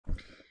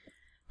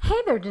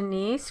Hey there,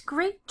 Denise.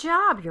 Great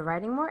job. You're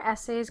writing more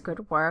essays.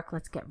 Good work.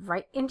 Let's get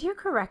right into your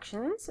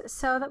corrections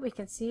so that we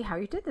can see how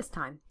you did this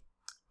time.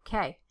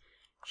 Okay.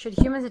 Should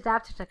humans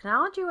adapt to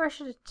technology or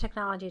should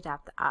technology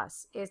adapt to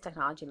us? Is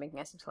technology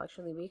making us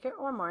intellectually weaker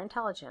or more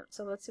intelligent?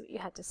 So let's see what you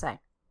had to say.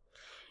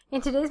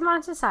 In today's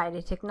modern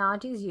society,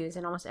 technology is used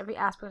in almost every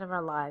aspect of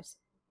our lives.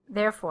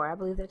 Therefore, I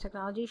believe that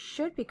technology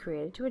should be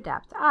created to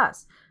adapt to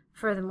us.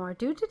 Furthermore,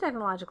 due to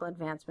technological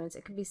advancements,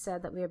 it can be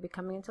said that we are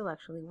becoming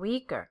intellectually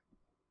weaker.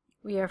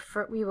 We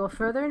will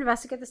further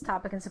investigate this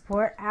topic and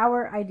support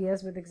our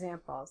ideas with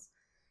examples.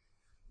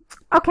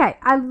 Okay,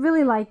 I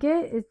really like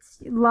it.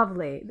 It's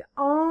lovely. The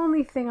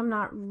only thing I'm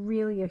not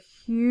really a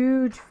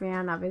huge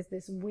fan of is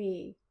this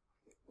we.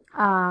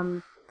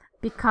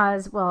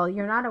 Because, well,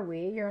 you're not a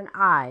we, you're an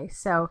I.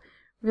 So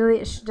really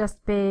it should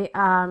just be,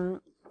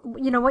 you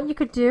know, what you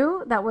could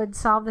do that would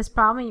solve this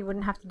problem, you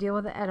wouldn't have to deal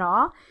with it at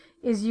all,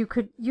 is you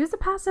could use the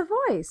passive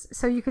voice.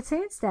 So you could say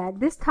instead,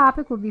 this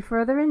topic will be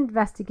further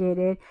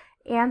investigated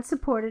and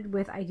supported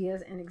with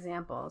ideas and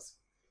examples.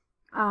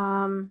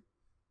 Or,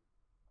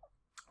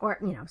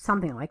 you know,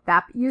 something like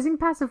that. But using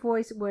passive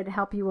voice would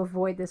help you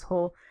avoid this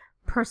whole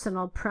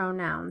personal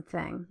pronoun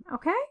thing.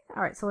 Okay?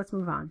 All right, so let's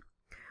move on.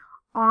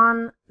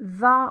 On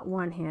the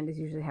one hand is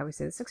usually how we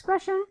say this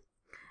expression.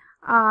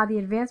 The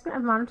advancement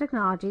of modern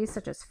technologies,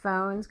 such as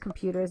phones,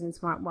 computers, and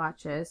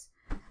smartwatches,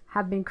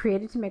 have been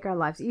created to make our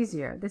lives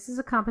easier. This is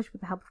accomplished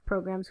with the help of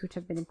programs which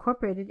have been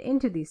incorporated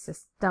into these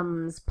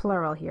systems,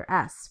 plural here,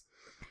 S.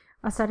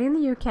 A study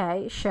in the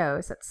UK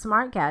shows that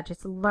smart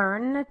gadgets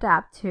learn and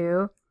adapt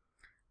to,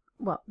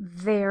 well,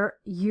 their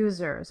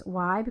users.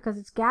 Why? Because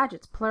it's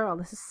gadgets, plural.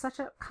 This is such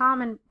a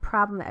common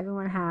problem that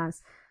everyone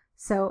has.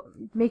 So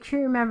make sure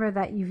you remember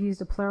that you've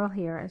used a plural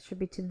here. It should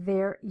be to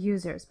their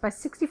users by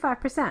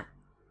 65%.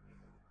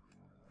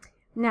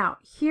 Now,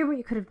 here what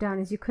you could have done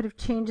is you could have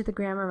changed the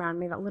grammar around,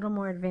 made it a little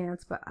more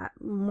advanced, but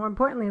more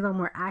importantly, a little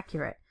more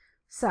accurate.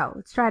 So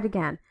let's try it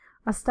again.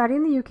 A study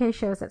in the UK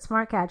shows that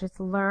smart gadgets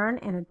learn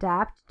and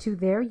adapt to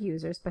their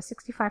users by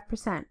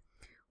 65%,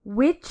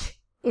 which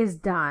is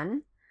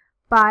done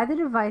by the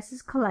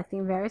devices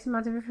collecting various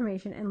amounts of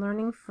information and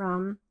learning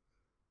from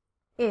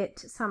it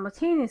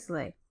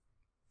simultaneously,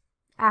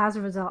 as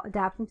a result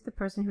adapting to the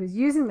person who is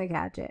using the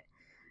gadget.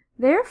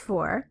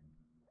 Therefore,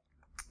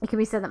 it can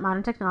be said that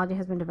modern technology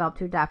has been developed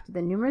to adapt to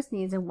the numerous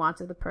needs and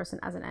wants of the person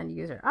as an end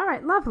user. All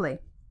right, lovely.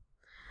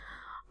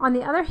 On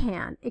the other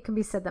hand, it can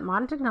be said that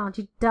modern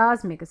technology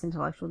does make us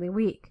intellectually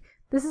weak.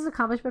 This is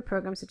accomplished by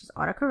programs such as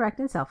autocorrect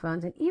in cell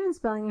phones and even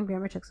spelling and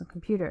grammar checks on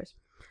computers.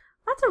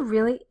 That's a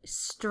really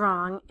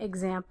strong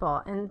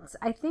example, and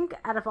I think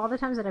out of all the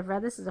times that I've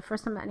read this, is the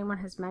first time that anyone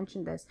has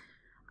mentioned this.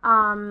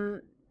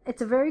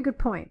 It's a very good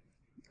point.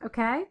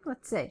 Okay,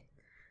 let's see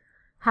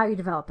how you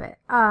develop it.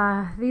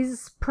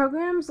 These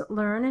programs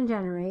learn and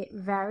generate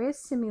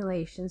various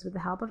simulations with the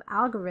help of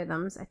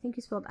algorithms. I think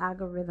you spelled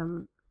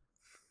algorithm.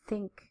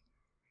 Think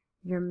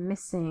you're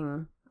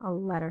missing a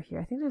letter here.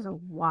 I think there's a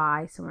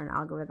Y somewhere in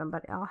algorithm,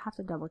 but I'll have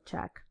to double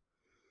check.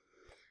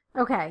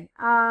 Okay,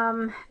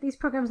 these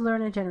programs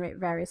learn and generate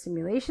various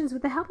simulations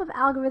with the help of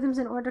algorithms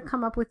in order to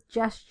come up with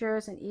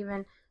gestures and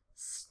even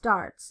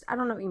starts. I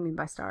don't know what you mean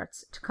by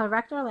starts. To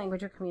correct our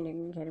language or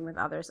communicating with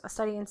others. A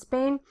study in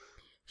Spain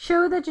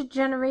showed that the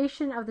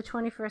generation of the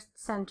 21st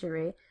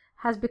century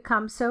has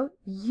become so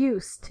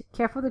used,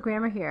 careful the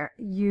grammar here,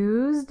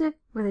 used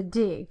with a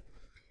D,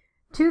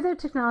 to their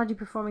technology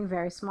performing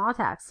very small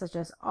tasks such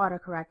as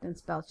autocorrect and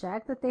spell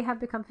check, that they have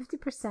become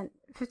 55%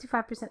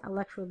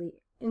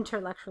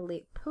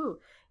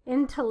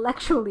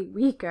 intellectually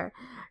weaker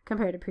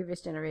compared to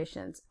previous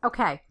generations.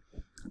 Okay,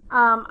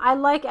 I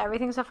like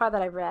everything so far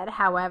that I've read.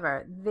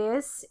 However,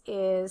 this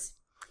is,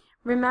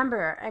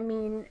 remember, I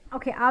mean,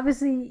 okay,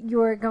 obviously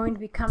you're going to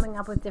be coming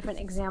up with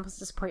different examples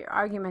to support your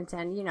argument,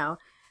 and, you know,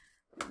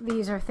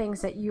 these are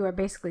things that you are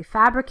basically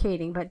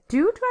fabricating, but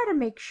do try to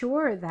make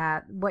sure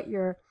that what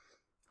you're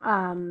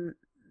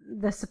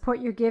the support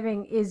you're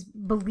giving is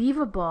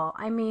believable.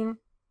 I mean,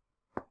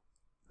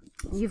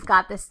 you've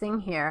got this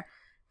thing here,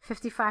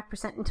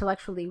 55%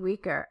 intellectually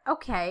weaker.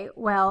 Okay,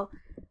 well,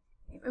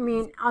 I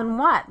mean, on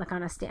what? Like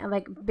on a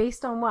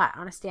based on what?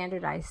 On a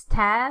standardized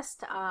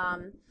test? I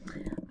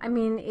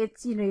mean,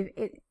 it's, you know,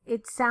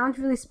 it sounds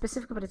really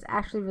specific, but it's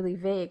actually really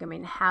vague. I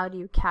mean, how do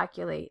you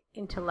calculate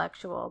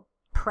intellectual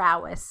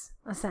prowess,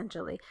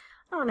 essentially?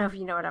 I don't know if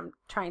you know what I'm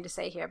trying to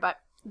say here, but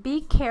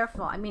be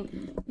careful. I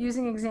mean,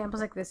 using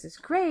examples like this is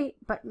great,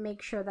 but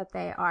make sure that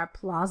they are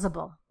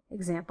plausible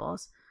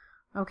examples.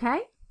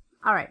 Okay?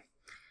 All right.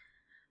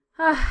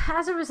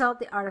 As a result,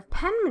 the art of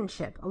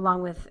penmanship,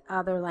 along with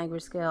other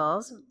language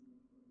skills,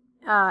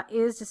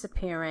 is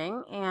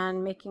disappearing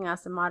and making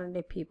us, the modern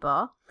day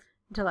people,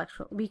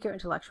 weaker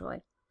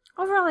intellectually.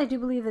 Overall, I do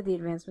believe that the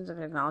advancements of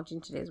technology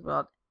in today's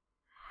world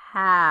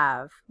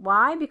have.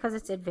 Why? Because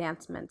its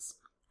advancements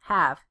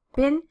have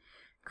been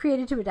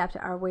created to adapt to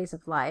our ways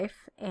of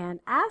life,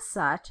 and as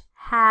such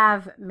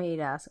have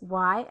made us.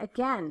 Why?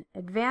 Again,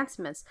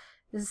 advancements.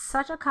 This is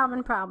such a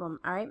common problem.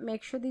 All right,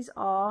 make sure these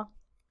all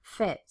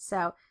fit.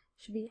 So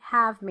Should be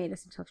have made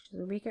us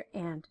intellectually weaker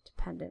and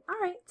dependent. All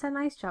right, it's a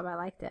nice job. I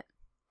liked it.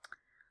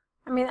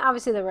 I mean,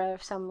 obviously there were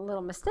some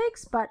little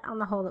mistakes, but on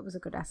the whole, it was a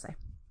good essay.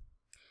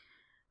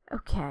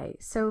 Okay,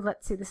 so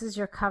let's see. This is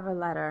your cover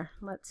letter.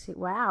 Let's see.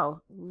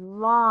 Wow,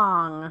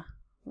 long.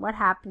 What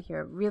happened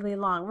here? Really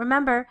long.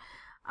 Remember,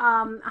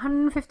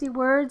 150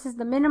 words is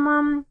the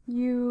minimum.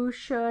 You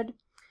should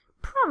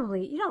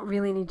probably, you don't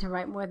really need to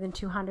write more than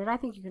 200. I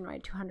think you can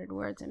write 200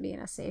 words and be in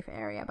a safe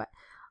area, but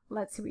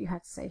let's see what you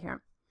have to say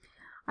here.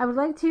 I would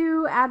like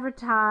to I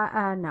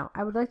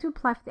would like to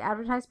apply for the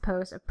advertised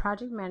post of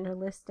project manager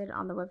listed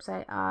on the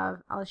website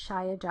of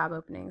Al-Shaya job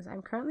openings.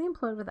 I'm currently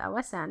employed with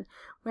OSN,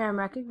 where I'm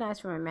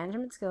recognized for my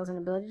management skills and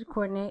ability to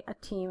coordinate a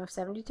team of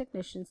 70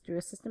 technicians through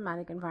a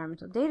systematic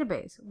environmental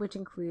database, which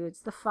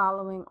includes the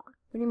following.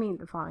 What do you mean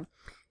the following?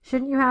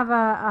 Shouldn't you have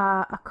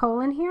a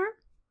colon here?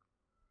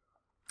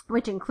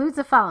 Which includes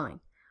the following: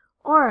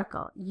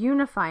 Oracle,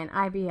 Unify, and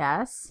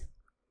IBS,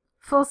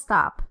 full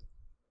stop.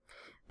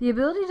 The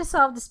ability to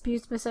solve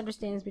disputes,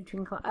 misunderstandings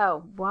between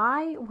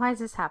why is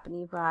this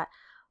happening? You've got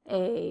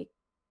a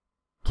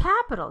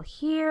capital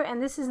here,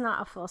 and this is not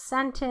a full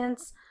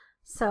sentence,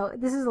 so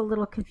this is a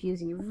little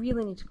confusing. You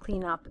really need to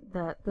clean up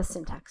the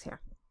syntax here.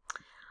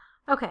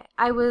 Okay,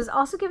 I was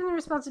also given the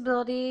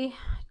responsibility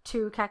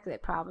to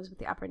calculate problems with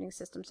the operating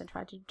systems and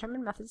try to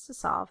determine methods to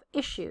solve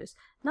issues.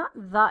 Not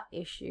the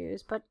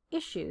issues, but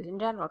issues in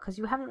general, because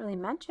you haven't really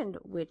mentioned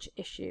which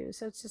issues,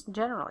 so it's just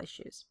general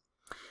issues.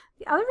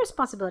 The other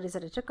responsibilities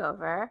that I took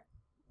over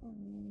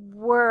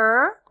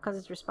were, because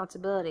it's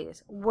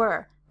responsibilities,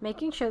 were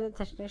making sure that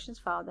technicians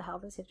followed the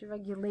health and safety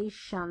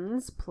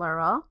regulations,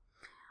 plural,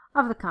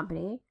 of the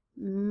company,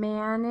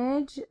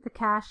 manage the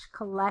cash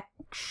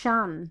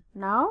collection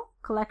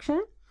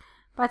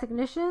by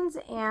technicians,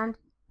 and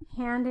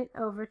hand it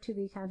over to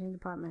the accounting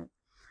department.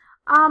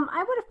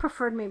 I would have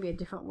preferred maybe a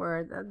different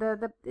word.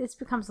 It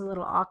becomes a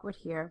little awkward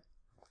here.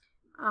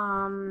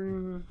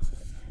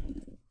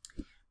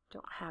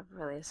 Don't have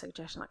really a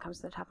suggestion that comes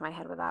to the top of my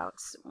head without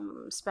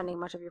spending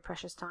much of your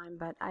precious time,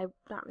 but I'm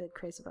not really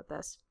crazy about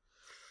this.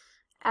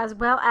 As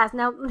well as,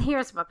 now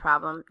here's a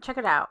problem. Check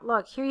it out.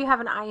 Look, here you have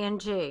an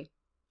ing.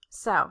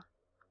 So,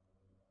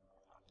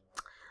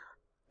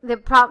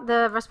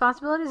 the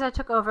responsibilities I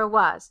took over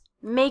was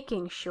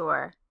making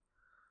sure,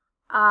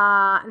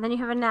 and then you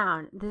have a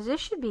noun. This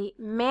should be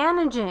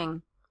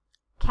managing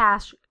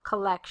cash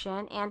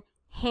collection and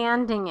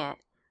handing it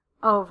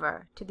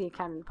over to the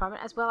accounting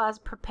department, as well as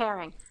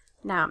preparing.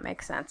 Now it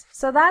makes sense.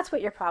 So that's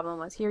what your problem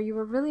was here. You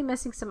were really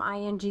missing some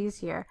INGs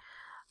here,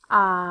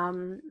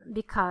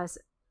 because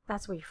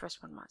that's where your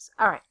first one was.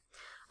 All right.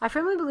 I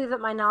firmly believe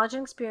that my knowledge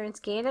and experience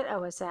gained at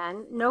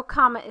OSN, no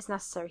comma is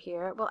necessary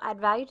here, will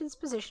add value to this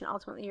position,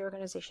 ultimately your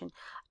organization.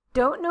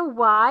 Don't know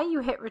why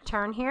you hit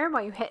return here,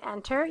 why you hit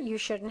enter. You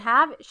shouldn't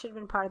have. It should have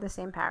been part of the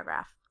same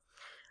paragraph.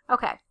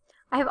 Okay.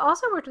 I have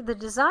also worked with the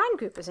design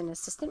group as an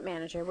assistant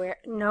manager, where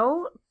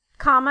no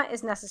comma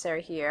is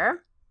necessary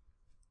here.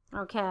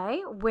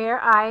 Okay,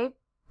 where I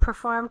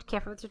performed,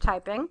 careful with your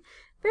typing,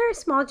 very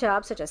small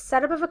jobs such as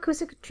setup of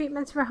acoustic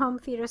treatments for home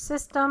theater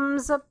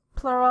systems,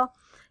 plural,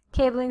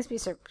 cabling,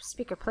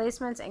 speaker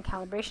placements, and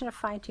calibration of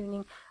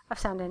fine-tuning of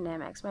sound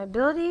dynamics. My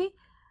ability,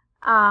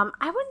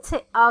 I wouldn't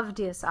say of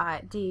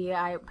DIY,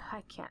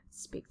 I can't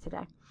speak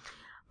today.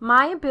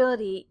 My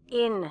ability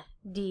in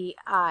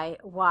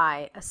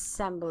DIY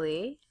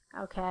assembly,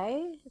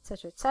 okay,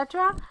 etc.,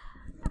 etc.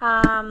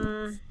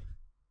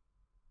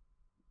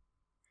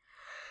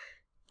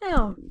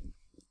 Now,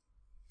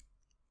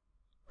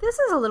 this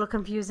is a little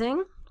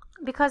confusing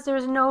because there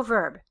is no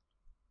verb.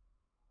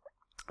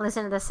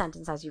 Listen to this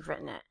sentence as you've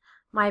written it.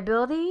 My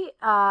ability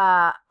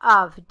of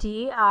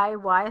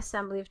DIY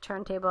assembly of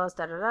turntables,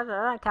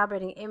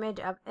 calibrating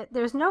image of,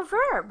 there's no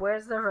verb.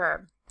 Where's the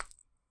verb?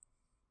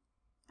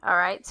 All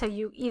right, so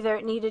you either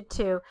needed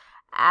to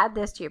add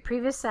this to your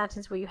previous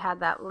sentence where you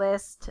had that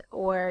list,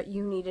 or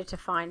you needed to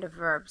find a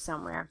verb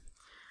somewhere.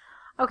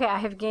 Okay, I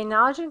have gained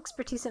knowledge and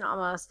expertise in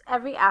almost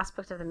every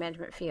aspect of the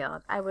management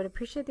field. I would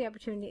appreciate the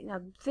opportunity. Now,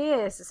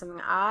 this is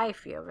something I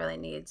feel really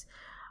needs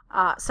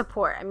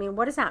support. I mean,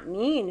 what does that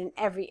mean in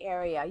every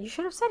area? You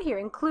should have said here,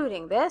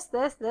 including this,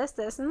 this, this,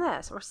 this, and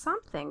this, or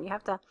something. You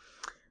have to,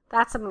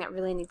 that's something that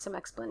really needs some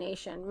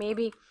explanation.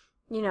 Maybe,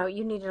 you know,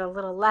 you needed a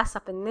little less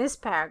up in this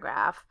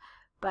paragraph,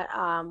 but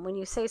when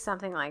you say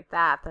something like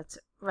that, that's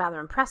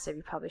rather impressive.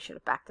 You probably should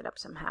have backed it up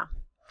somehow.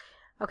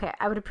 Okay,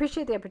 I would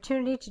appreciate the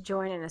opportunity to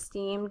join an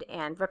esteemed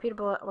and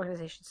reputable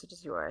organization such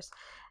as yours.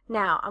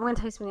 Now, I'm going to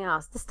tell you something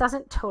else. This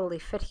doesn't totally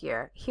fit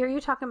here. Here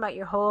you're talking about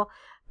your whole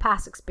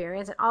past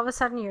experience, and all of a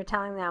sudden you're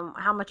telling them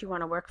how much you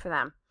want to work for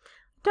them.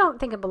 Don't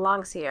think it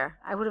belongs here.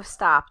 I would have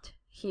stopped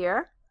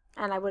here,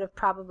 and I would have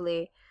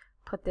probably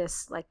put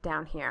this like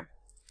down here.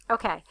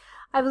 Okay,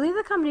 I believe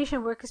the combination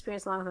of work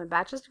experience along with my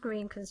bachelor's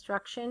degree in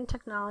construction,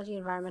 technology,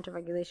 environmental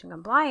regulation,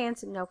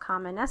 compliance, and no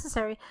comma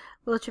necessary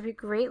will attribute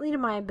greatly to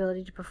my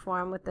ability to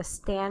perform with the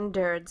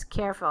standards,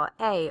 careful,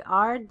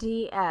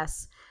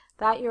 ARDS,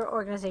 that your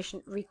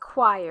organization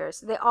requires.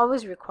 They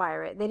always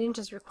require it. They didn't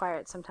just require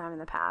it sometime in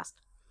the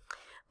past.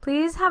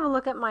 Please have a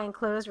look at my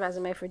enclosed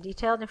resume for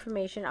detailed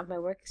information of my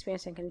work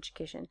experience in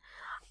education.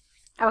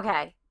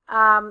 Okay,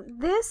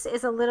 this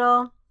is a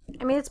little,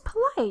 I mean, it's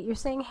polite. You're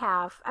saying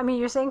have. I mean,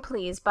 you're saying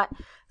please, but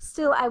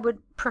still, I would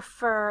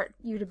prefer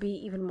you to be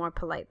even more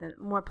polite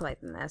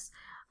than this.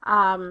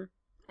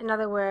 In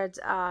other words,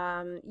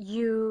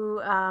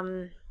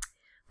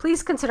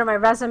 please consider my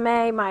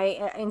resume, my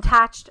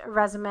attached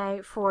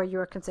resume for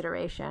your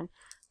consideration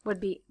would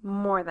be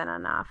more than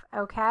enough,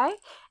 okay?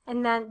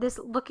 And then this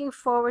looking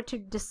forward to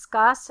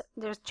discuss,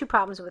 there's two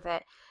problems with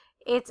it.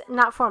 It's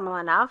not formal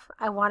enough.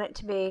 I want it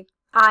to be,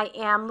 I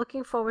am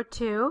looking forward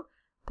to,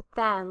 but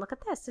then look at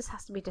this. This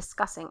has to be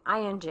discussing,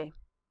 ing.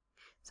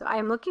 So I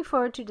am looking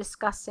forward to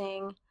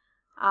discussing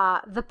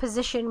the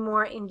position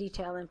more in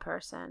detail in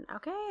person,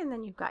 okay? And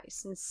then you've got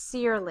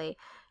sincerely.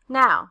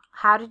 Now,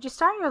 how did you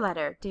start your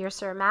letter? Dear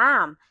Sir,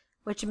 Ma'am.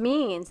 Which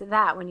means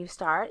that when you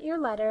start your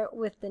letter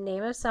with the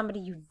name of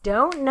somebody you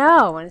don't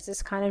know, and it's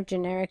this kind of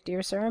generic,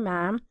 dear sir,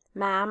 ma'am,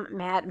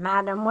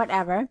 madam,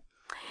 whatever,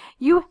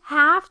 you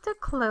have to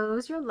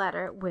close your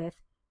letter with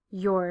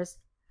yours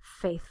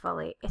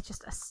faithfully. It's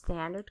just a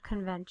standard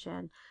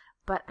convention.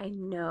 But I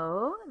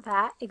know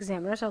that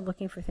examiners are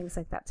looking for things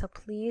like that. So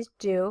please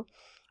do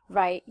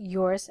write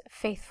yours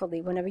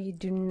faithfully whenever you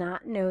do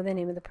not know the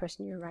name of the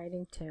person you're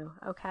writing to,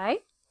 okay?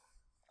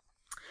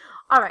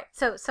 All right,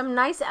 so some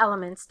nice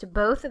elements to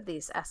both of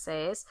these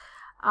essays.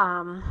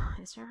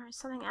 Is there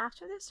something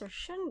after this? There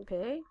shouldn't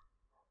be.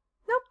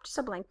 Nope, just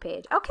a blank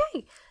page.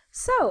 Okay,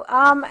 so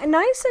a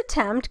nice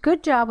attempt.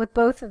 Good job with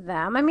both of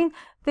them. I mean,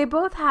 they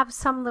both have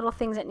some little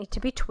things that need to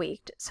be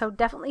tweaked, so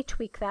definitely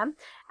tweak them.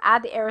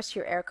 Add the errors to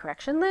your error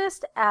correction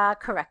list,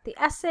 correct the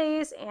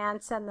essays,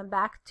 and send them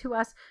back to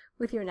us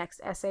with your next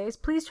essays.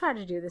 Please try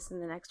to do this in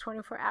the next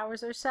 24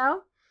 hours or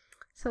so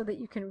that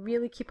you can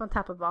really keep on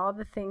top of all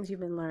the things you've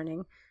been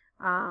learning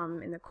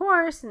in the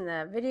course, in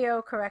the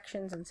video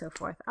corrections, and so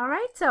forth. All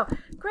right, so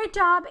great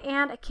job,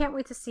 and I can't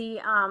wait to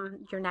see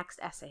your next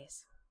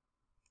essays.